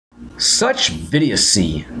Such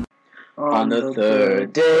Vidiocy. On the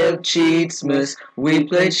third day of Cheatsmas, we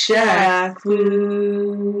played Shaq.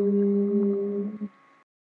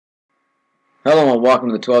 Hello and welcome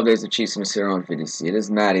to the 12 Days of Cheatsmas here on Vidiocy. It is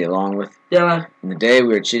Maddie along with Dylan. And today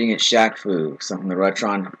we are cheating at Shaq Fu, something the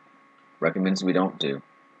Retron recommends we don't do.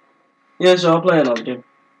 Yeah, so I'll play another game.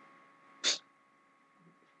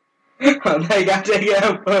 I got to take it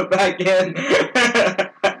and put it back in.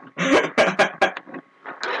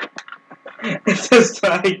 It's just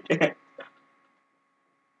like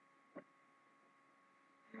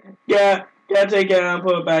yeah, gotta take it and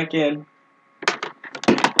put it back in.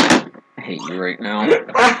 I hate you right now.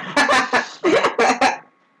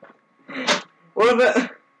 What is it?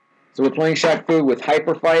 So we're playing Shaq Fu with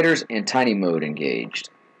Hyper Fighters and Tiny Mode engaged.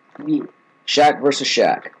 Yeah. Shaq versus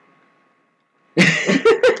Shaq.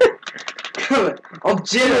 I'm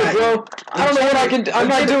jittering, bro. I don't know what I can do. I'm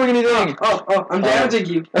not doing anything. I'm damaging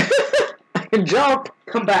you. I can jump.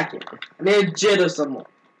 Come back here. I need to jitter some more.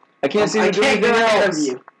 I can't seem to do I can't anything get ahead else. of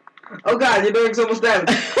you. Oh god, you're doing so much damage.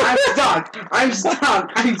 I'm stuck. I'm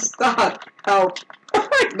stuck. I'm stuck. Help.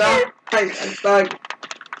 No, I'm stuck.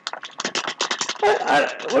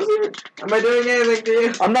 What's even? Am I doing anything to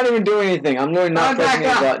you? I'm not even doing anything. I'm really not pressing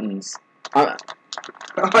any buttons. Oh,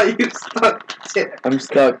 you stuck too. I'm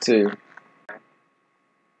stuck too.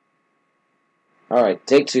 Alright,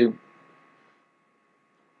 take two.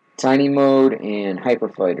 Tiny Mode and Hyper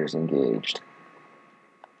Fighters engaged.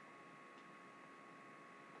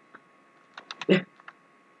 I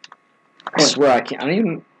swear I can't. I don't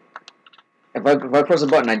even. If I press a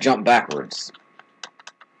button, I jump backwards.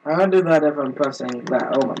 I'm gonna do that if I'm pressing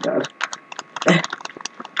that. Oh my god.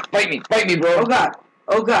 Fight me, bro.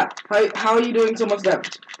 Oh god. How are you doing so much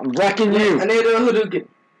damage? I'm wrecking you. I need a Hadouken.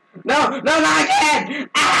 No, not again!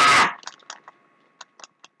 Ah!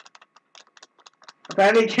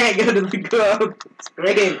 Apparently you can't go to the glove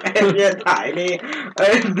screen if you're tiny.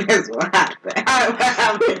 That's what happened. I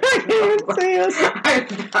can't even see us.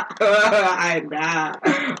 I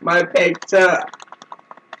know. My picture.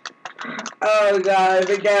 Oh god, I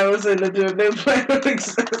think I was into a new plane of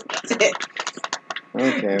existence.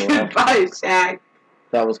 Okay, well. Goodbye, Shaq.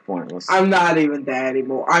 That was pointless. I'm not even there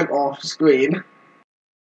anymore. I'm off screen.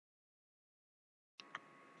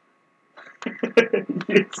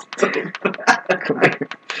 You're so bad.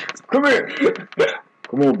 Come here.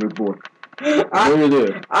 Come on, big boy. What are you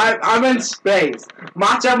doing? I'm in space.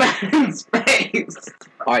 Macho Man in space.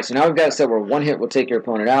 Alright, so now we've got it set where one hit will take your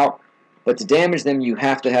opponent out, but to damage them, you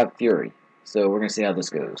have to have Fury. So we're going to see how this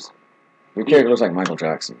goes. Your character looks like Michael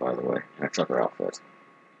Jackson, by the way. That trucker outfit.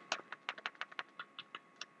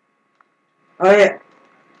 Oh, yeah.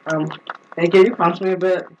 Hey, can you punch me a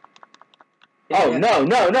bit? Oh, no.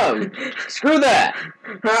 Screw that.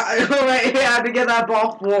 Wait, I had to get that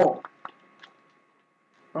ball full.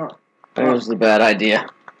 That was a bad idea.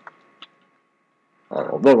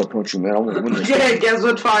 I'm gonna punch you, man. I'm gonna win this. Yeah, guess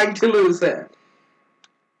we're trying to lose here.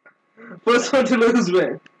 First one to lose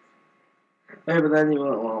wins. Hey, but then you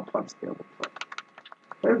won't want to punch the other foot.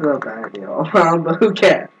 That's not a bad idea, but who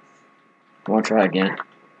cares? You wanna try again?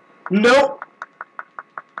 Nope!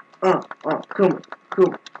 Come on.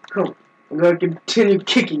 I'm gonna continue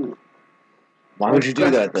kicking you. Why would you do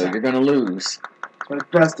that, though? You're gonna lose. My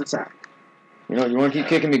best attack. You know, you wanna keep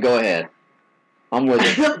kicking me? Go ahead. I'm with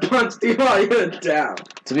it. I punched you while you're down.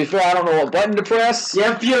 To be fair, I don't know what button to press. You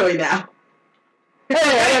have Fury now.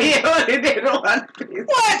 Hey, You only did one piece.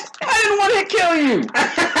 What? I didn't want to kill you!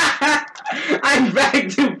 I'm back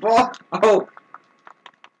to full hope.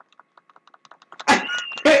 I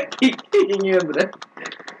keep kicking you in the neck.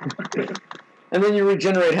 And then you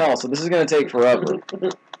regenerate health, so this is going to take forever.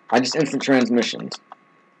 I just instant transmissions.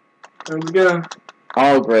 Let's go.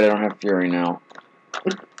 Oh, great, I don't have Fury now.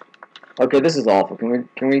 Okay, this is awful. Can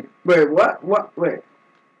we Wait, what? Wait.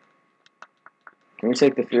 Can we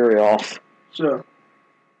take the Fury off? Sure.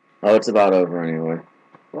 Oh, it's about over anyway.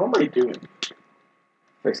 What am I doing?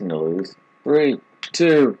 Fixing to lose. 3,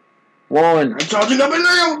 2, 1. I'm charging up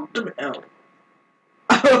now!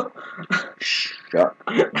 Oh. Shut.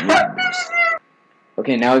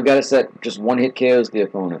 Okay, now we've got it set. Just one hit KOs the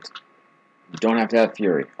opponent. You don't have to have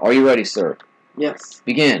Fury. Are you ready, sir? Yes.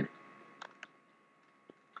 Begin.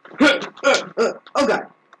 Oh god.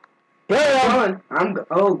 Bam!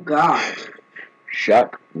 Oh god.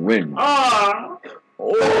 Shaq wins. Oh.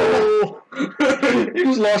 Oh! You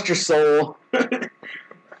just lost your soul.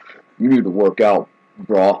 You need to work out,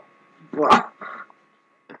 brah.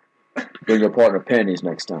 Bring your partner panties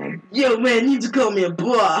next time. Yo, man, you need to call me a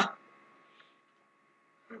bra.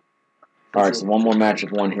 Alright, so one more match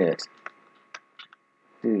with one hit.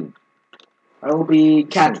 Dude. I will be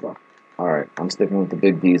Catwa. Alright, I'm sticking with the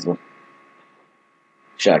big diesel.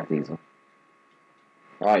 Shaq diesel.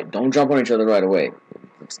 Alright, don't jump on each other right away.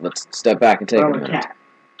 Let's step back and take a minute. Cat.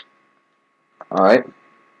 Alright.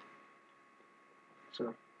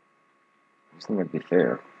 Sure. This thing would be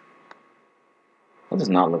fair. That does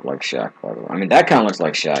not look like Shaq, by the way. I mean, that kind of looks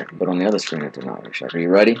like Shaq, but on the other screen it does not look like Shaq. Are you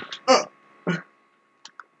ready?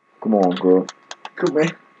 Come on, girl. Come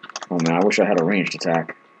here. Oh man, I wish I had a ranged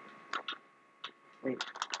attack. Wait.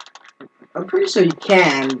 I'm pretty sure you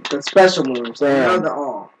can, the special moves. I know they're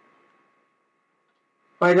all.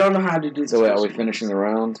 But I don't know how to do So wait, are we finishing the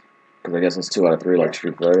round? Because I guess it's 2 out of 3 like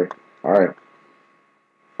Street Fighter. Alright.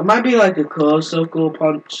 It might be like a close circle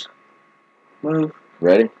punch move.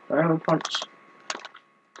 Ready? I have a punch.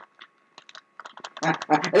 I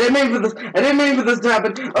didn't mean for this. I didn't mean for this to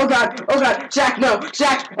happen. Oh god! Oh god! Shaq, no!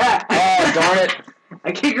 Shaq! Oh, darn it!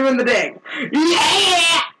 I kicked him in the dick.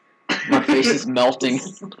 Yeah! My face is melting.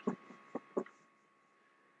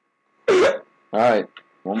 Alright,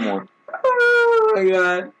 one more. Oh my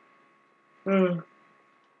god. Oh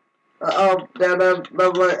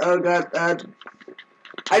god.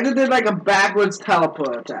 I just did like a backwards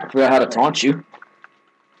teleport attack. I forgot how to taunt you.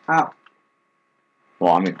 How?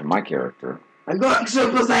 Well, I mean, for my character. I'm going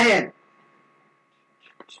Super Saiyan!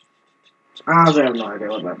 I have no idea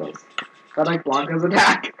what that does. That like Blanca's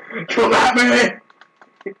attack? Come at me!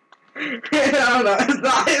 I don't know,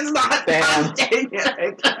 it's not Damn.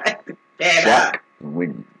 Damn.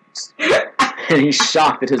 And he's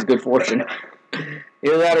shocked at his good fortune.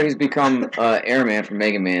 Either that or he's become Airman from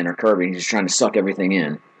Mega Man or Kirby. He's just trying to suck everything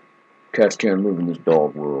in. Cats can't move in this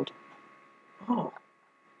dog world. Oh.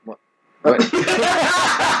 What?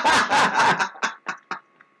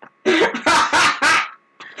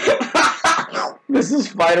 This is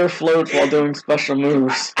fighter floats while doing special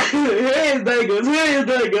moves. Here's Vegas. Wait,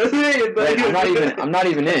 I'm not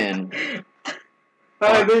even in.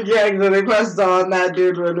 I think you actually pressed on that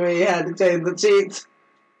dude when we had to change the cheats.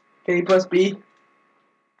 Can you press B?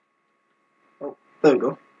 Oh, there we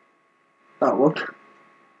go. That worked.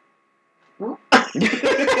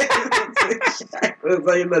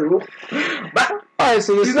 Alright,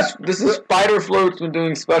 so this is fighter floats when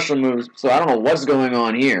doing special moves. So I don't know what's going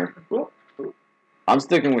on here. I'm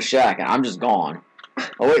sticking with Shaq, and I'm just gone.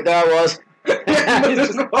 Oh wait, there I was. Right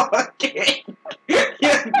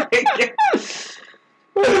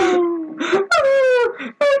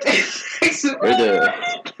there.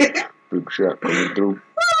 Big Shaq coming through.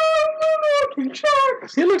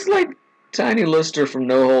 He looks like Tiny Lister from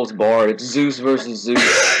No Holds Barred. It's Zeus versus Zeus.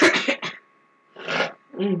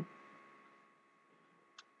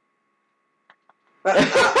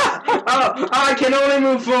 I can only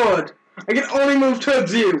move forward. I can only move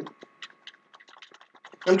towards you.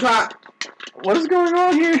 I'm trying. What is going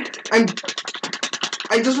on here? I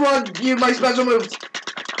just want to use my special moves.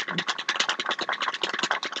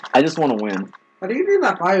 I just want to win. How do you do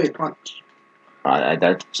that fiery punch?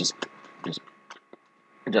 That's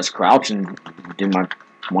just crouch and do my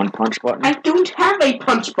one punch button. I don't have a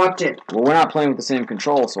punch button. Well, we're not playing with the same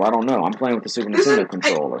control, so I don't know. I'm playing with the Super Nintendo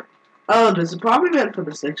controller. Oh, this is probably meant for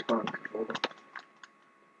the 6-button controller.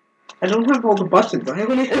 I don't have all the buttons. I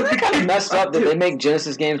only have Isn't it kind of messed up that they make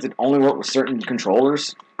Genesis games that only work with certain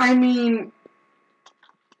controllers? I mean...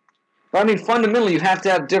 But I mean, fundamentally, you have to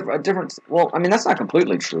have a different... Well, I mean, that's not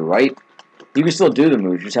completely true, right? You can still do the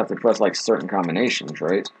moves, you just have to press, like, certain combinations,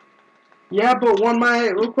 right? Yeah, but one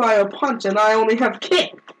might require a punch, and I only have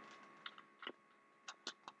kick.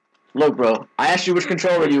 Look, bro, I asked you which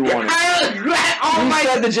controller you wanted. I regret all You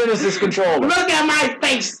said the Genesis controller. Look at my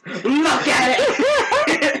face! Look at it!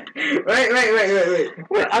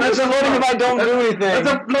 Wait. I'm just floating if I don't do anything.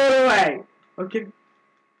 Let's float away. Okay.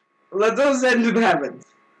 Let's ascend to the heavens.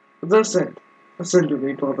 Let's ascend. Ascend to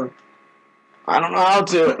me, brother. I don't know how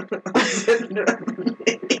to. Ascend to me.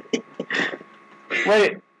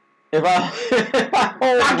 Wait. If I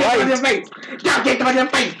hold Don't kick right. on your face! Don't kick on your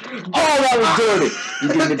face! Oh, that was dirty. You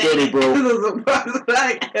did me dirty, bro. This is the first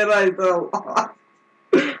back, and I so lost.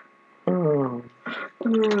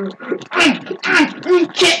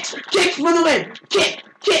 Kicks for the win! Kick,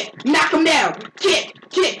 knock him down!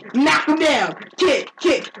 Kick, knock him down! Kick,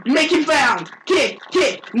 make him found! Kick,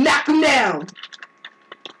 knock him down!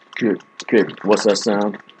 Kick. What's that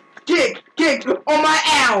sound? Kick on my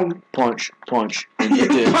arm! Punch.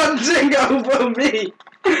 You're punching over me!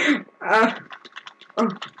 Oh.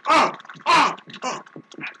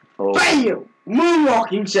 Bam!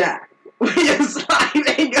 Moonwalking Shaq! You're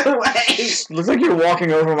sliding away! Looks like you're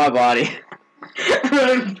walking over my body.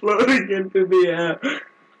 I'm floating into the air.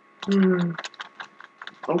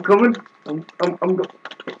 I'm coming. I'm going.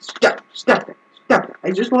 Stop Stop.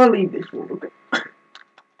 I just want to leave this one, okay?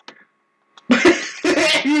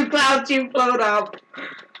 You clouds, you float up.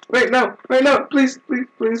 Wait, no, please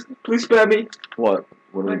spare me. What?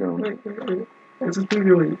 What are we doing? Wait. I just need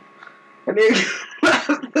to leave.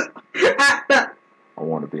 I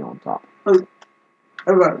want to be on top.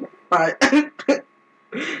 Bye.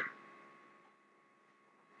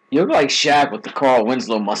 You look like Shaq with the Carl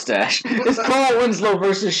Winslow mustache. It's Carl Winslow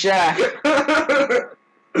versus Shaq.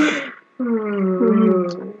 Wait.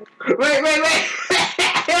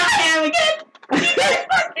 I am again.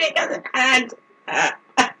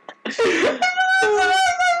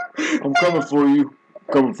 I'm coming for you.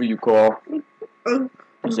 Coming for you, Carl.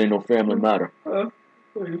 This ain't no family matter.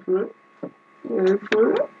 Wait for it.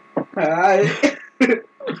 Hi.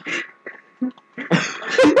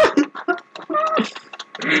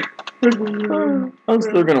 I'm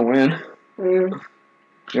still gonna win.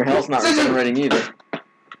 Your health's not regenerating either.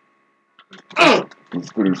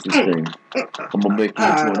 Let's finish this thing. I'm gonna make you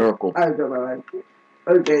into an Urkel. I don't know.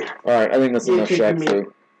 Okay. Alright, I think that's enough Shaq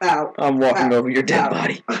too. Ow. I'm walking over your dead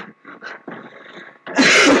body.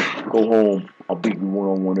 Go home. I'll beat you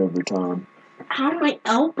one-on-one every time. Ow, my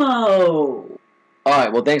elbow.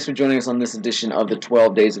 Alright, well, thanks for joining us on this edition of the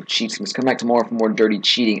 12 Days of Cheatsmas. Come back tomorrow for more dirty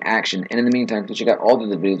cheating action. And in the meantime, check out all the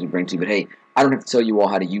other videos we bring to you. But hey, I don't have to tell you all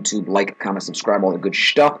how to YouTube, like, comment, subscribe, all the good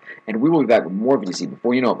stuff. And we will be back with more Vidiocy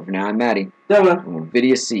before you know it. But for now, I'm Maddie. Double. And we'll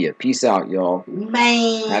Vidiocy ya. Peace out, y'all.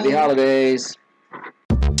 Bye. Happy holidays.